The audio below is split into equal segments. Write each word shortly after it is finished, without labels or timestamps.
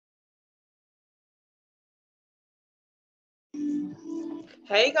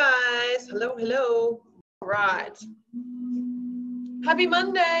Hey guys, hello, hello. All right. Happy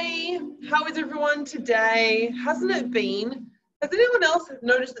Monday. How is everyone today? Hasn't it been? Has anyone else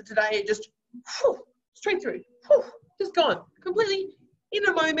noticed that today it just straight through, just gone completely in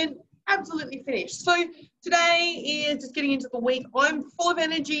a moment, absolutely finished. So today is just getting into the week. I'm full of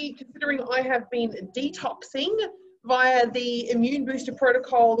energy considering I have been detoxing via the immune booster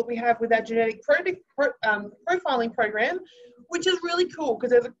protocol that we have with our genetic profiling program, which is really cool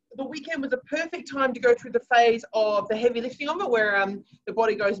because the weekend was a perfect time to go through the phase of the heavy lifting of it, where the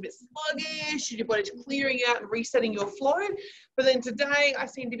body goes a bit sluggish, your body's clearing out and resetting your flow. But then today I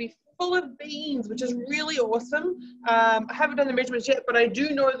seem to be full of beans, which is really awesome. I haven't done the measurements yet, but I do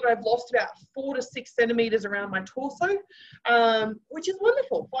know that I've lost about 4 to 6 centimeters around my torso, which is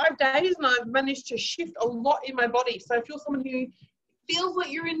wonderful. 5 days and I've managed to shift a lot in my body. So if you're someone who feels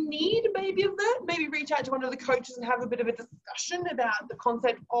like you're in need maybe of that, maybe reach out to one of the coaches and have a bit of a discussion about the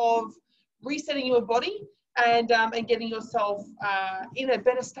concept of resetting your body and getting yourself in a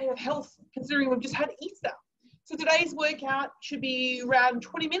better state of health, considering we've just had Easter. So today's workout should be around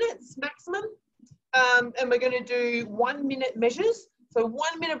 20 minutes maximum, and we're going to do 1 minute measures, so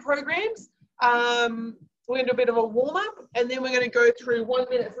 1 minute programs. We're going to do a bit of a warm up, and then we're going to go through 1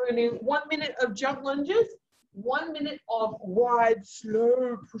 minute. So we're going to do 1 minute of jump lunges, 1 minute of wide,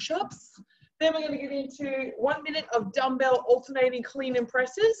 slow push-ups. Then we're going to get into 1 minute of dumbbell alternating clean and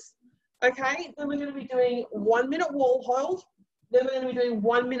presses. Okay, then we're going to be doing 1 minute wall hold. Then we're going to be doing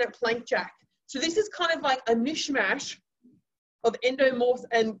 1 minute plank jack. So this is kind of like a mishmash of endomorphs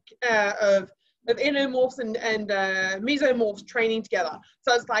and mesomorphs training together.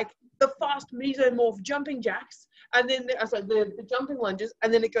 So it's like the fast mesomorph jumping jacks, and then the jumping lunges,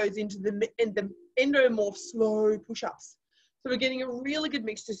 and then it goes into the endomorph slow push-ups. So we're getting a really good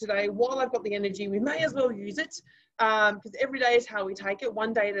mixture today. While I've got the energy, we may as well use it because every day is how we take it,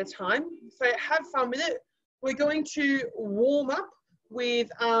 1 day at a time. So have fun with it. We're going to warm up with,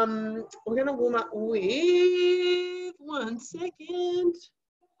 one second.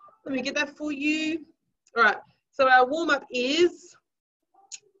 Let me get that for you. All right, so our warm up is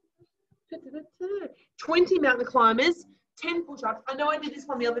 20 mountain climbers, 10 push-ups. I know I did this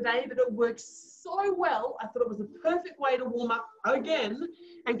one the other day, but it worked so well. I thought it was the perfect way to warm up again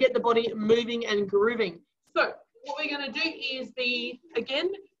and get the body moving and grooving. So what we're going to do is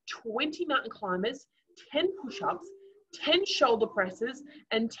again, 20 mountain climbers, 10 push-ups, 10 shoulder presses,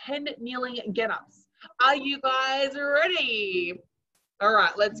 and 10 kneeling get-ups. Are you guys ready? All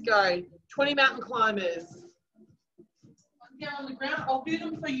right, let's go. 20 mountain climbers. Down on the ground. I'll do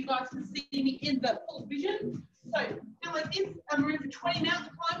them so you guys can see me in the full vision. So now like this, and we're in 20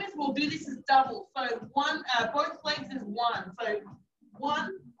 mountain climbers. We'll do this as double. So both legs is 1. So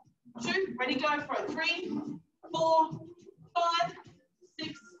 1, 2, ready, go for it. 3, 4, 5,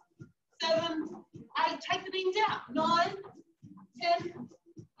 6, 7, 8. Take the knees out. 9, 10,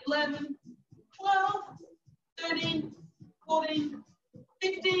 11, 12, 13, 14,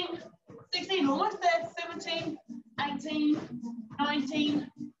 15, 16, almost there, 17, 18,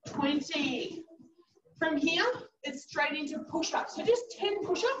 19, 20. From here, it's straight into push-ups. So just 10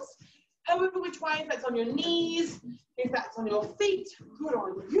 push-ups, however which way, if that's on your knees, if that's on your feet, good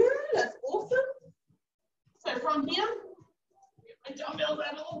on you, that's awesome. So from here, get my dumbbells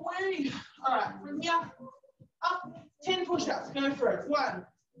out of the way. All right, from here, up, 10 push-ups, go for it. 1,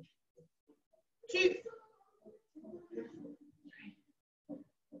 2,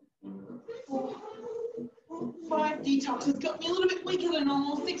 4, 5, detox has got me a little bit weaker than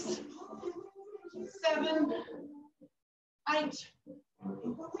normal. 6, 7, 8,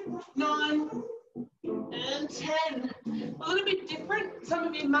 9, and 10. A little bit different. Some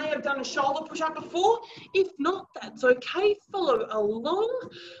of you may have done a shoulder push-up before. If not, that's okay. Follow along.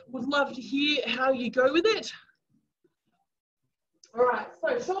 Would love to hear how you go with it. All right,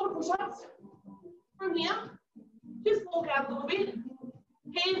 so shoulder push-ups. From here, just walk out a little bit.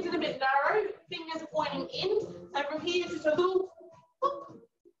 Hands in a bit narrow, fingers pointing in, and from here just a little whoop.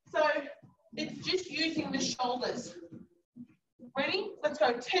 So it's just using the shoulders. Ready? Let's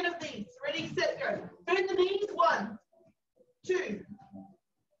go. 10 of these. Ready, set, go. Bend the knees. 1, 2,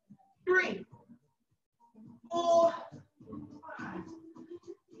 3, 4, 5,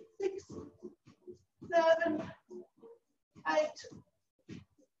 6, 7, 8,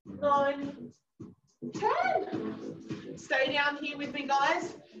 9, 10. Stay down here with me,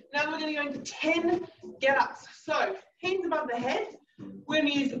 guys. Now we're going to go into 10 get-ups. So hands above the head. We're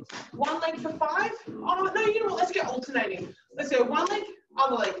going to use one leg for 5. Oh, no, you know what? Let's go alternating. Let's go one leg,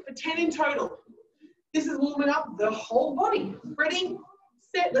 other leg for 10 in total. This is warming up the whole body. Ready,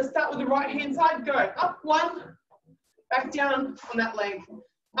 set. Let's start with the right hand side. Go up 1, back down on that leg,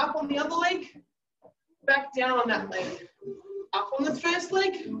 up on the other leg, back down on that leg, up on the first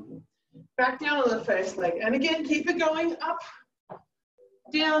leg, back down on the first leg. And again, keep it going, up,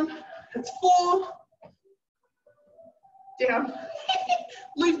 down, that's 4, down,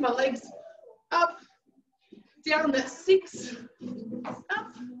 lose my legs, up, down, that's 6,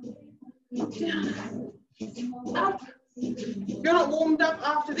 up, down, up. You're not warmed up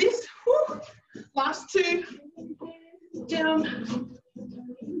after this. Woo. Last 2, down,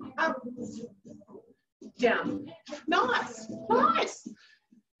 up, down. Nice, nice.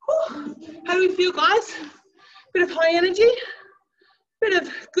 Woo. How do we feel, guys? Bit of high energy, bit of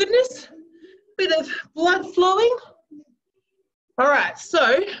goodness, bit of blood flowing. All right,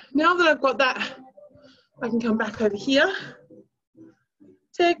 so now that I've got that, I can come back over here.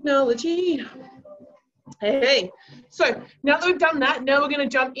 Technology. Hey, so now that we've done that, now we're going to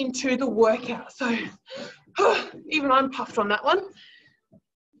jump into the workout. So even I'm puffed on that one.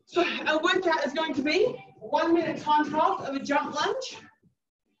 So our workout is going to be 1 minute time trials of a jump lunge.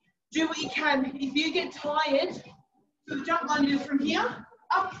 Do what you can. If you get tired, so the jump lunge is from here,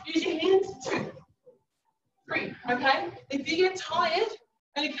 up, use your hands, 2, 3, okay? If you get tired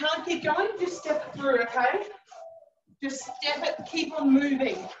and you can't keep going, just step it through, okay? Just step it, keep on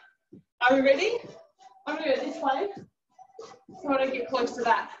moving. Are we ready? I'm going to go this way so I don't get close to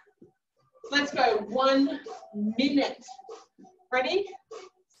that. Let's go, 1 minute. Ready?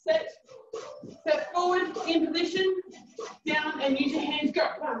 Set, step forward, in position, down, and use your hands, go.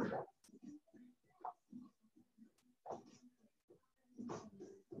 1.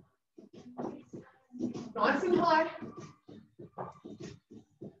 Nice and high.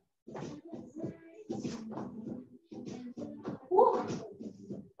 Woo.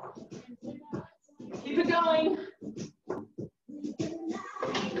 Keep it going.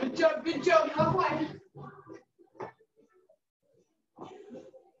 Good job, halfway.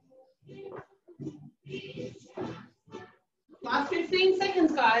 Last 15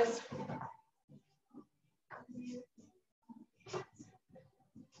 seconds, guys.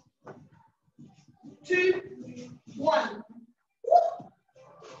 2, 1.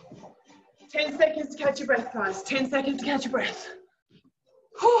 10 seconds to catch your breath, guys. 10 seconds to catch your breath.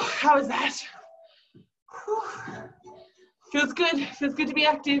 Whew, how is that? Whew. Feels good to be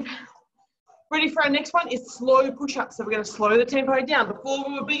active. Ready for our next one is slow push-ups. So we're going to slow the tempo down. Before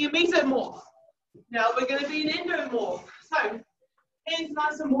we were being a mesomorph. Now we're going to be an endomorph. So hands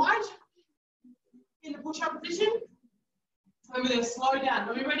nice and wide in the push-up position. And we're going to slow down.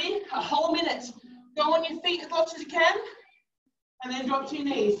 Are we ready? A whole minute. Go on your feet as much as you can. And then drop to your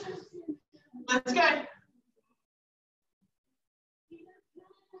knees. Let's go.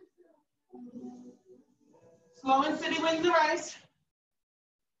 Slow and steady wins the race.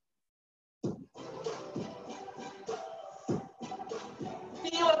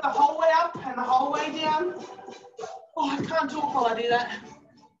 Feel it the whole way up and the whole way down. Oh, I can't talk while I do that.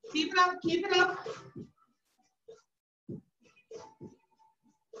 Keep it up, keep it up.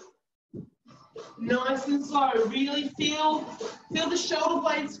 Nice and slow. Really feel the shoulder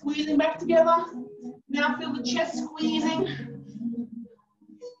blades squeezing back together. Now feel the chest squeezing.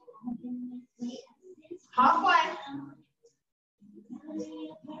 Halfway.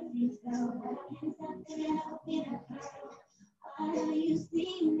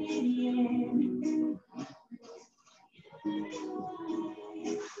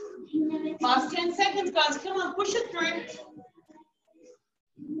 Last 10 seconds, guys. Come on, push it through.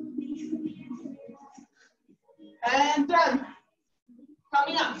 And done.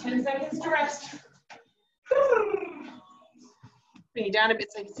 Coming up, 10 seconds to rest. Bring it down a bit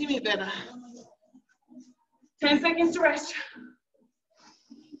so you can see me better. 10 seconds to rest.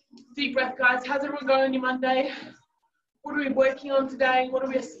 Deep breath, guys. How's everyone going on your Monday? What are we working on today? What are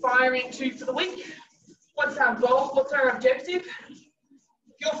we aspiring to for the week? What's our goal? What's our objective?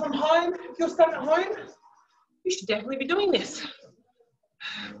 If you're from home, if you're stuck at home, you should definitely be doing this.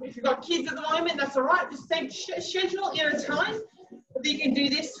 If you've got kids at the moment, that's all right. Just schedule in a time that you can do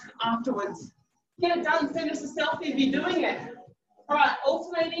this afterwards. Get it done. Send us a selfie if you're doing it. All right,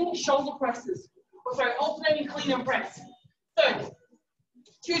 alternating shoulder presses. Oh, sorry, alternating clean and press. So,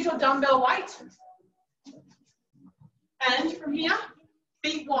 choose your dumbbell weight. And from here,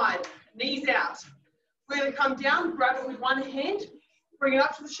 feet wide, knees out. We're going to come down, grab it with one hand, bring it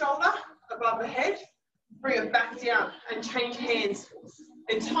up to the shoulder, above the head, bring it back down, and change hands.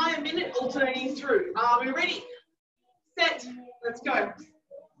 Entire minute alternating through. Are we ready? Set. Let's go.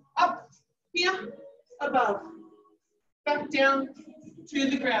 Up, here, above. Back down to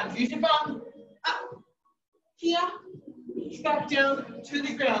the ground. Use your bum. Up, here, back down to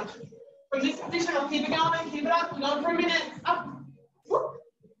the ground. From this position, I'll keep it going, keep it up. We're going for a minute. Up, whoop,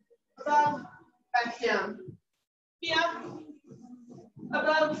 above, back down. Here,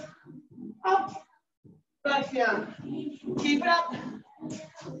 above, up, back down. Keep it up.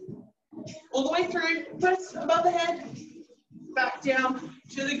 All the way through. Press above the head, back down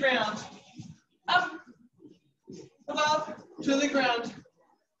to the ground. Up, above, to the ground.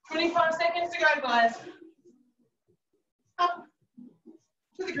 25 seconds to go, guys. Up,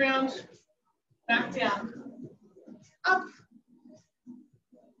 to the ground, back down. Up,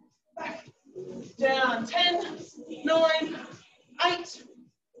 back down. 10, 9, 8,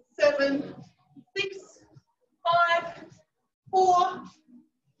 7, 6, 5, 4,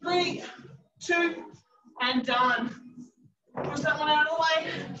 3, 2, and done. Push that one out of the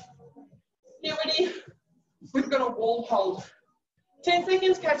way. Get ready. We've got a wall hold. 10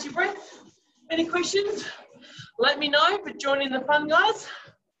 seconds, catch your breath. Any questions? Let me know, but join in the fun, guys.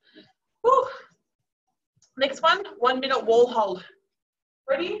 Woo. Next one, 1 minute wall hold.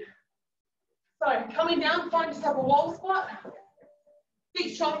 Ready? So, coming down, try and just have a wall squat.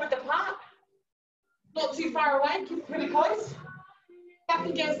 Feet shoulder width apart. Not too far away, keep it pretty close. Back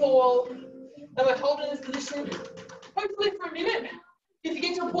against the wall. And we're holding this position, hopefully for a minute. If you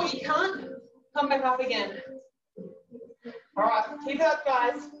get to a point you can't, come back up again. All right, keep it up,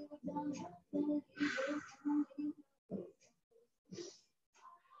 guys.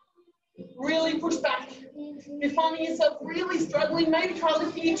 Really push back. If you're finding yourself really struggling, maybe try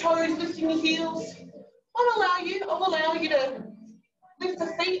lifting your toes, lifting your heels. I'll allow you to lift the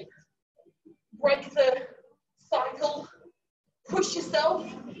feet, break the cycle, push yourself.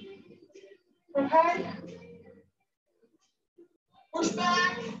 Okay? Push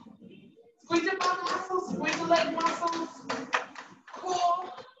back. Squeeze the back muscles, squeeze the leg muscles. Core,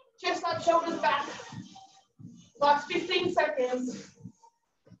 chest up, shoulders back. Last 15 seconds.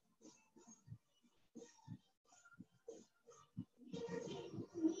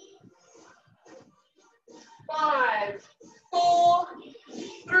 5, 4,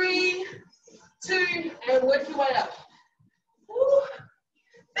 3, 2, and work your way up. Ooh,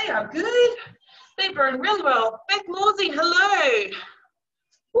 they are good. They burn really well. Beck Morsey, hello.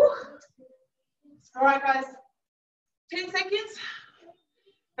 Woo. All right, guys. 10 seconds.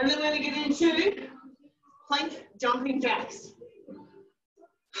 And then we're going to get into plank jumping jacks.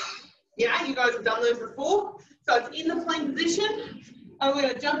 Yeah, you guys have done those before. So it's in the plank position. And we're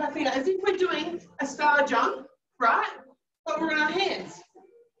going to jump our feet as if we're doing a star jump, right? But we're on our hands.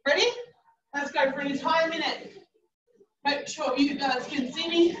 Ready? Let's go for an entire minute. Make sure you guys can see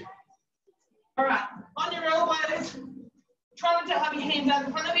me. All right, on your elbows. Try not to have your hands out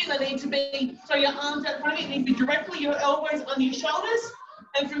in front of you. They need to be, so your arms out in front of you. It needs to be directly your elbows under your shoulders.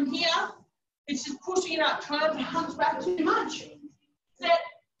 And from here, it's just pushing it up. Try not to hunch back too much. Set,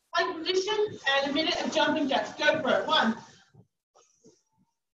 plank position, and a minute of jumping jacks. Go for it. 1.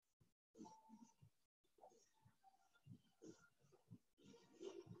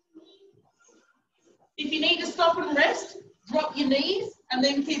 If you need to stop and rest, drop your knees and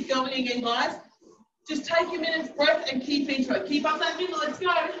then keep going again, guys. Just take a minute's breath and keep into it. Keep up that middle, let's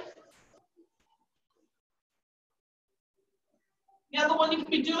go. The other one you could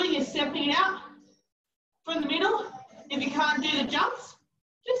be doing is stepping out from the middle. If you can't do the jumps,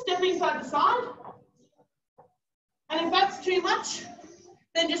 just stepping side to side. And if that's too much,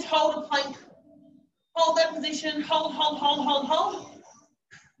 then just hold a plank. Hold that position, hold, hold, hold, hold, hold.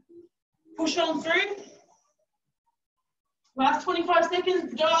 Push on through. Last 25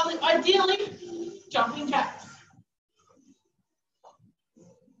 seconds, ideally, jumping jacks.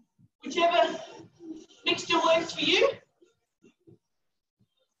 Whichever mixture works for you.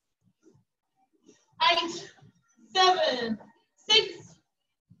 8, 7, 6,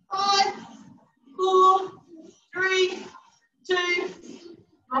 5, 4, 3, 2,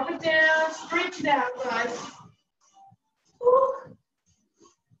 drop it down, stretch it out, guys. Woo.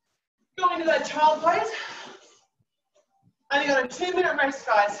 Go into that child pose. Only got a 2-minute rest,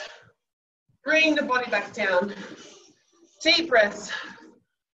 guys. Bring the body back down. Deep breaths.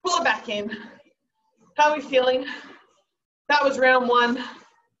 Pull it back in. How are we feeling? That was round 1.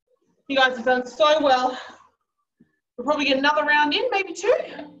 You guys have done so well. We'll probably get another round in, maybe 2.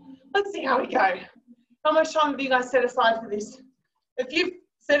 Let's see how we go. How much time have you guys set aside for this? If you've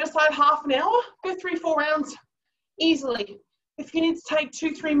set aside half an hour, go 3-4 rounds easily. If you need to take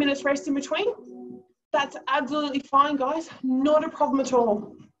 2-3 minutes rest in between, that's absolutely fine, guys. Not a problem at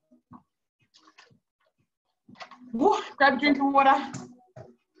all. Woo, grab a drink of water.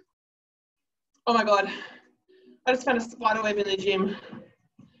 Oh my God. I just found a spider web in the gym.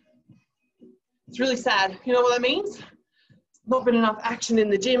 It's really sad. You know what that means? Not been enough action in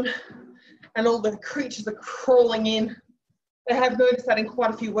the gym. and all the creatures are crawling in. I have noticed that in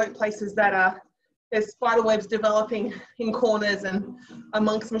quite a few workplaces that there's spider webs developing in corners and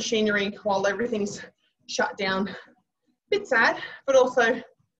amongst machinery while everything's shut down. Bit sad, but also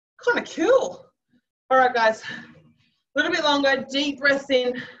kind of cool. All right, guys, a little bit longer, deep breaths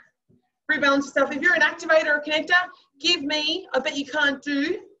in, rebalance yourself. If you're an activator or a connector, give me, I bet you can't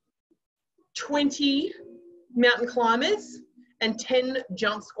do 20 mountain climbers and 10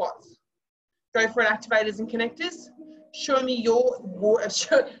 jump squats. Go for it, activators and connectors. Show me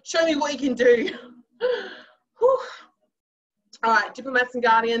show me what you can do. Whew. All right, diplomats and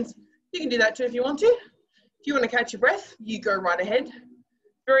guardians, you can do that too if you want to. If you want to catch your breath, you go right ahead.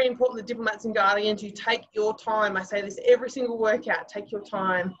 Very important that diplomats and guardians, you take your time. I say this every single workout, take your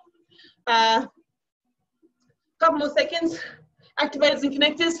time. Couple more seconds. Activators and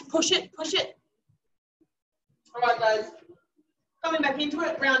connectors, push it, push it. All right, guys, coming back into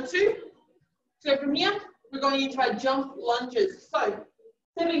it, round 2. So from here, we're going into our jump lunges. So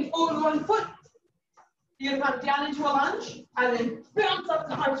stepping forward 1 foot, you're going to come down into a lunge and then bounce up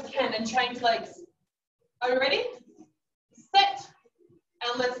as high as you can and change legs. Are you ready? Set,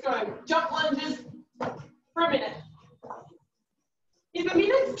 and let's go. Jump lunges for a minute. If a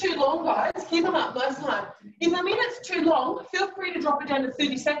minute's too long, guys, keep them up last time. If a minute's too long, feel free to drop it down to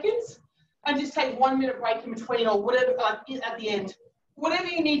 30 seconds and just take 1 minute break in between or whatever, at the end. Whatever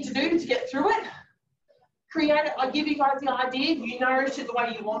you need to do to get through it, create it. I'll give you guys the idea. You nourish it the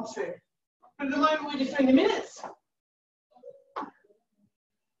way you want to. But at the moment, we're just doing the minutes.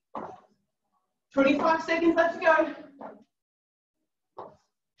 25 seconds left to go.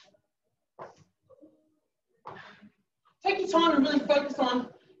 Take your time and really focus on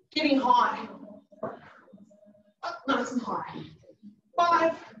getting high. Up nice and high.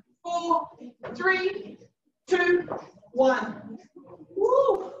 5, 4, 3, 2, 1.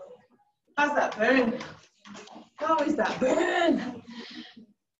 Woo! How's that burn? How is that burn?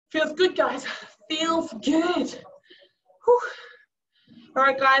 Feels good, guys. Feels good. Whew. All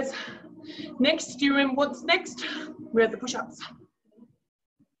right, guys. Next, do you remember what's next? We're at the push-ups.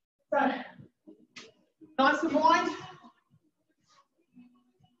 So, nice and wide.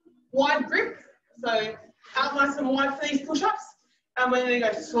 Wide grip. So, out nice and wide for these push-ups. And we're going to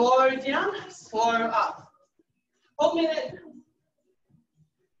go slow down, slow up. 1 minute.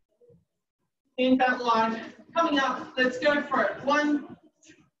 In that line. Coming up. Let's go for it. 1.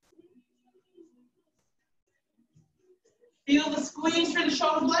 Feel the squeeze through the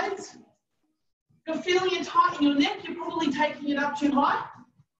shoulder blades. If you're feeling it tight in your neck, you're probably taking it up too high.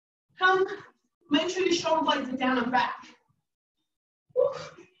 Come, make sure your shoulder blades are down and back. Woo.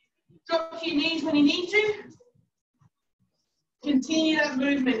 Drop to your knees when you need to. Continue that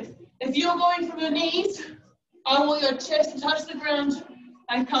movement. If you're going from your knees, I want your chest to touch the ground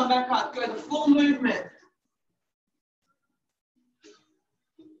and come back up. Go the full movement.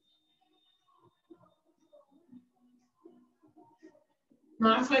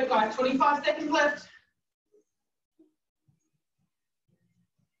 Nice work, guys. 25 seconds left.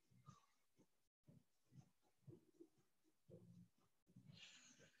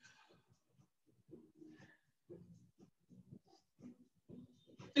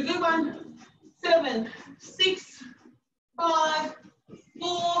 It's a good one. 7, 6, 5,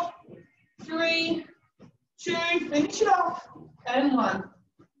 4, 3, 2, finish it off, and 1.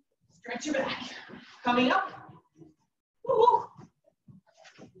 Stretch your back. Coming up. Woo.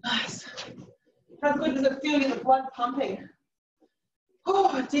 Nice. How good does it feel to get the blood pumping?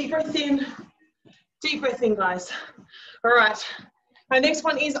 Oh, deep breath in. Deep breath in, guys. All right. Our next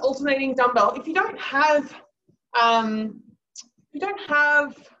one is alternating dumbbell. If you don't have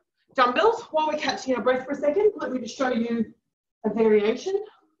dumbbells, while we're catching our breath for a second, let me just show you a variation.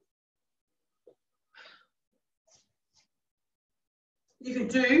 You could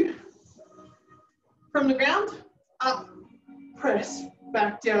do from the ground, up, press,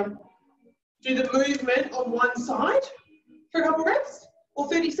 back down. Do the movement on one side for a couple reps or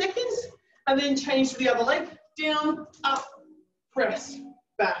 30 seconds, and then change to the other leg, down, up, press,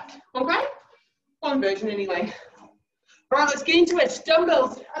 back. Okay? One version anyway. All right, let's get into it.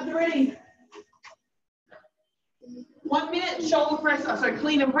 Dumbbells at the ready. 1 minute, shoulder press,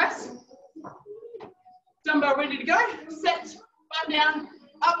 clean and press. Dumbbell ready to go. Set, button down,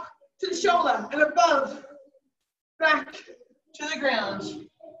 up to the shoulder and above, back to the ground.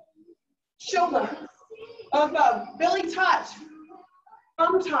 Shoulder, above, belly tight,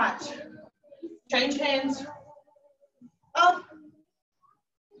 thumb tight. Change hands. Up,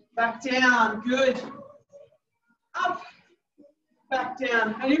 back down, good. Up, back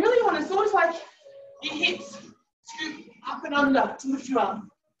down. And you really want to, it's almost like your hips scoop up and under to lift you up.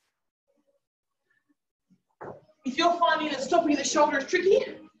 If you're finding that stopping at the shoulder is tricky,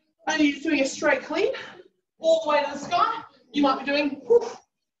 and you're just doing a straight clean all the way to the sky, you might be doing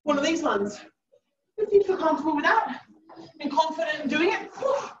one of these ones. If you feel comfortable with that and confident in doing it,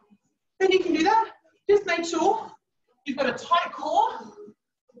 then you can do that. Just make sure you've got a tight core,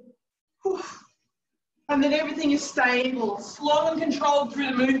 and then everything is stable, slow and controlled through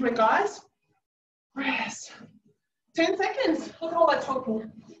the movement, guys. Rest. 10 seconds. Look at all that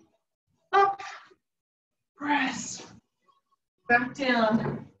talking. Up. Press. Back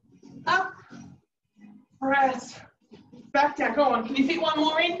down. Up. Press. Back down. Go on. Can you fit one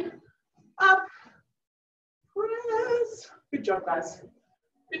more in? Up. Press. Good job, guys.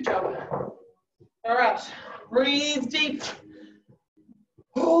 Good job. All right. Breathe deep.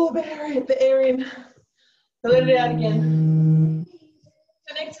 Pull the air in. Let it out again.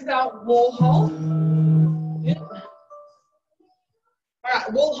 So next is our wall hold. Yep. All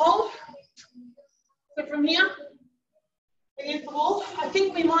right, wall hold. So from here, against the wall, I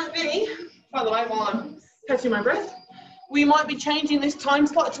think we might be, by the way, while I'm catching my breath, we might be changing this time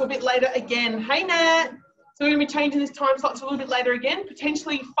slot to a bit later again. Hey, Nat. So we're going to be changing this time slot to a little bit later again,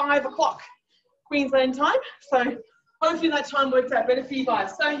 potentially 5 o'clock Queensland time. So hopefully that time works out better for you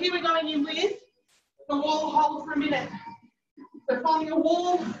guys. So here we're going in with the wall hold for a minute. So finding a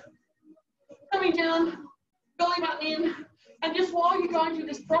wall, coming down, belly button in, and just while you're going through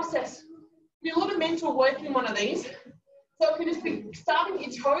this process, do a lot of mental work in one of these. So it can just be starting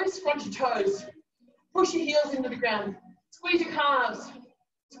at your toes, front your toes. Push your heels into the ground. Squeeze your calves.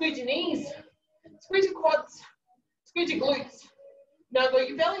 Squeeze your knees. Squeeze your quads. Squeeze your glutes. Now go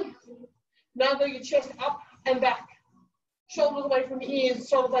your belly. Now go your chest up and back. Shoulders away from your ears,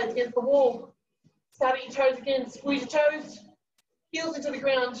 shoulder blades against the wall. Start at your toes again. Squeeze your toes. Heels into the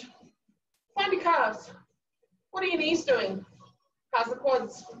ground. Find your calves. What are your knees doing? How's the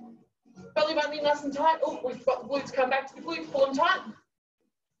quads? Belly button in nice and tight. Oh, we've got the glutes. Come back to the glutes. Pull them tight.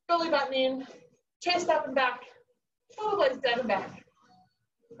 Belly button in. Chest up and back. Shoulder blades down and back.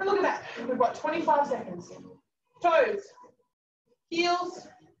 And look at that. We've got 25 seconds. Toes. Heels.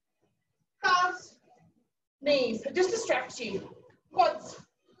 Calves. Knees. It just distracts you. Quads.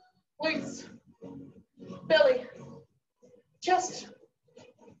 Glutes. Belly. Chest.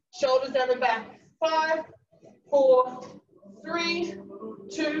 Shoulders down and back. 5, 4, 3,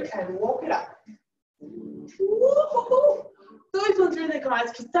 2, and walk it up. Woo-hoo-hoo. Those ones are in there, guys,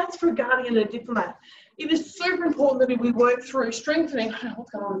 because that's for a guardian and a diplomat. It is super important that we work through strengthening, I don't know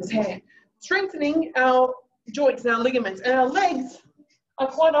what's going on with his hair, strengthening our joints and our ligaments. And our legs are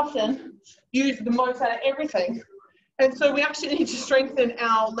quite often used the most out of everything. And so we actually need to strengthen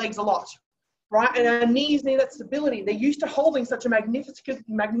our legs a lot, right? And our knees need that stability. They're used to holding such a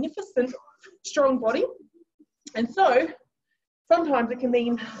magnificent, strong body. And so sometimes it can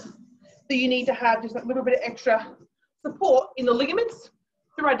mean that you need to have just a little bit of extra support in the ligaments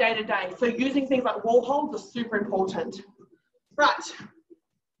through our day-to-day. So using things like wall holds are super important. Right.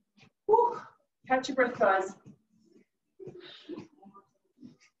 Woo. Catch your breath, guys.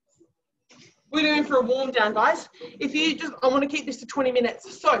 We're doing for a warm down, guys. If you just, I want to keep this to 20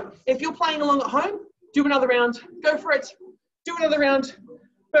 minutes. So if you're playing along at home, do another round. Go for it. Do another round.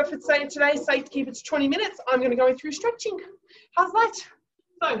 But for today, safe to keep it to 20 minutes. I'm going to go through stretching. How's that?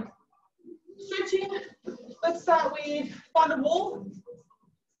 So stretching. Let's start with find a wall.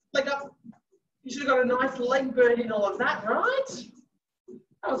 Leg up. You should have got a nice leg burn in all of that, right?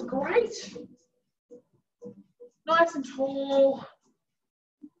 That was great. Nice and tall.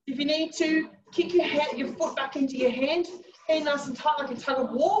 If you need to, kick your foot back into your hand. Hand nice and tight like a tug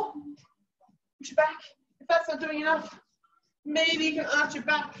of war. Push it back. If that's not doing enough, maybe you can arch it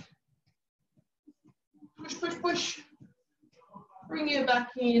back. Push, push, push. Bring it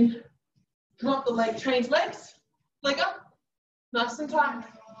back in. Drop the leg. Change legs. Leg up. Nice and tight.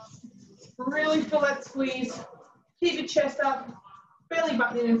 Really feel that squeeze. Keep your chest up. Belly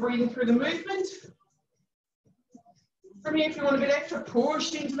button in and breathing through the movement. From here, if you want a bit extra,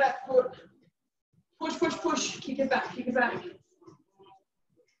 push into that foot. Push, push, push. Kick it back, kick it back.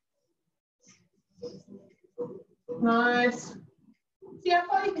 Nice. See how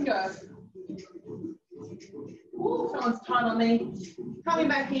far you can go. Ooh, someone's tight on me. Coming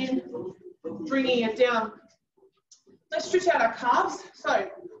back in, bringing it down. Let's stretch out our calves. So,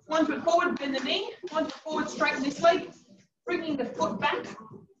 1 foot forward, bend the knee. 1 foot forward, straighten this leg. Bringing the foot back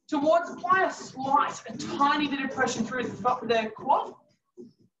towards, apply a tiny bit of pressure through the quad.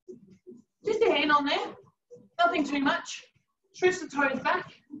 Just a hand on there, nothing too much. Stretch the toes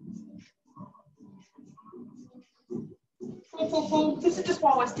back. Pull, pull, pull. This is just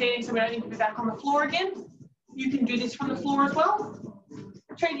while we're standing, so we don't need to be back on the floor again. You can do this from the floor as well.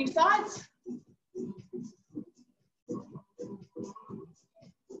 Changing sides.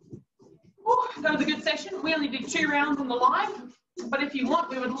 That was a good session. We only did 2 rounds on the live, but if you want,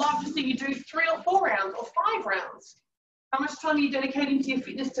 we would love to see you do 3 or 4 rounds or 5 rounds. How much time are you dedicating to your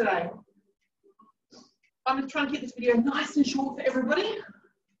fitness today? I'm just trying to keep this video nice and short for everybody.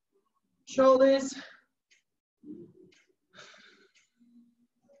 Shoulders.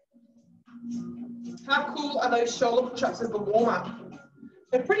 How cool are those shoulder push-ups as the warm-up?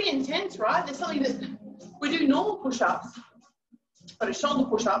 They're pretty intense, right? They're something that we do normal push-ups, but a shoulder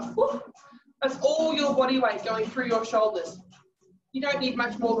push-up, that's all your body weight going through your shoulders. You don't need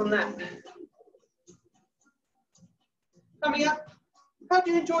much more than that. Coming up, how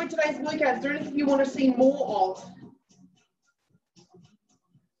did you enjoy today's workout? Is there anything you want to see more of?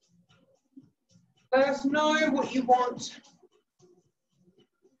 Let us know what you want.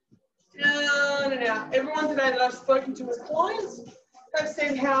 Everyone today that I've spoken to as clients have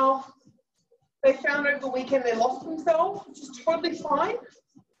said how they found over the weekend they lost themselves, which is totally fine.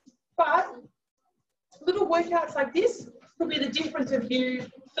 But little workouts like this could be the difference of you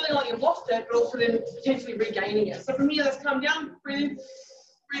feeling like you've lost it, but also then potentially regaining it. So from here, let's come down, breathe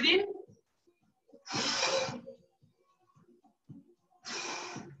in.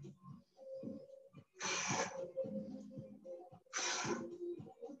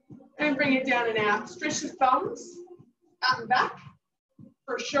 And bring it down and out. Stretch the thumbs out and back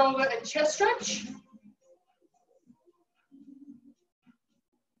for a shoulder and chest stretch.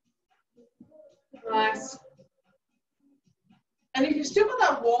 Nice. And if you've still got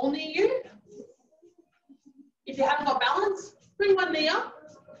that wall near you, if you haven't got balance, bring one knee up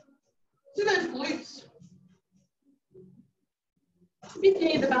to those glutes. If you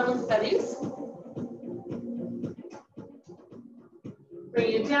need the balance, that is.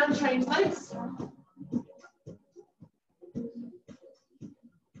 Bring it down, change legs.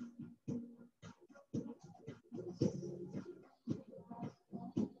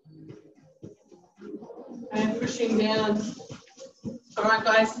 And pushing down. All right,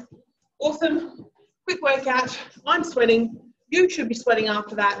 guys. Awesome. Quick workout. I'm sweating. You should be sweating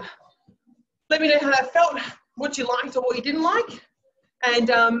after that. Let me know how that felt, what you liked or what you didn't like. And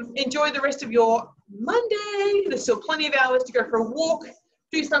enjoy the rest of your Monday. There's still plenty of hours to go for a walk,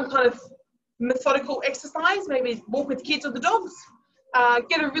 do some kind of methodical exercise, maybe walk with kids or the dogs,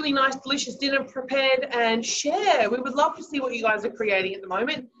 get a really nice, delicious dinner prepared and share. We would love to see what you guys are creating at the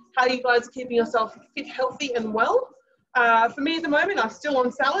moment, how you guys are keeping yourself fit, healthy and well. For me at the moment, I'm still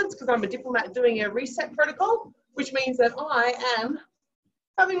on salads because I'm a diplomat doing a reset protocol, which means that I am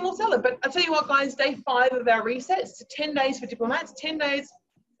having more salad. But I'll tell you what, guys, day 5 of our reset, it's 10 days for diplomats, 10 days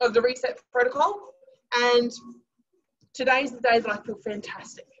of the reset protocol. And today's the day that I feel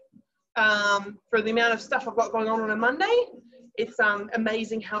fantastic. For the amount of stuff I've got going on a Monday, it's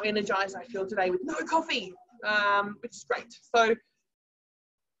amazing how energized I feel today with no coffee, which is great. So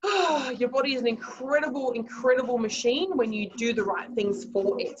your body is an incredible, incredible machine when you do the right things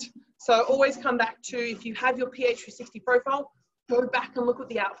for it. So always come back to, if you have your PH360 profile, go back and look at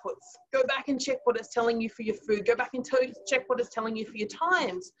the outputs. Go back and check what it's telling you for your food. Go back and check what it's telling you for your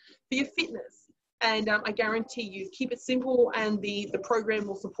times, for your fitness. And I guarantee you, keep it simple and the program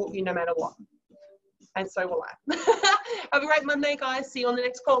will support you no matter what. And so will I. Have a great Monday, guys. See you on the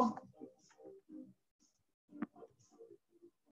next call.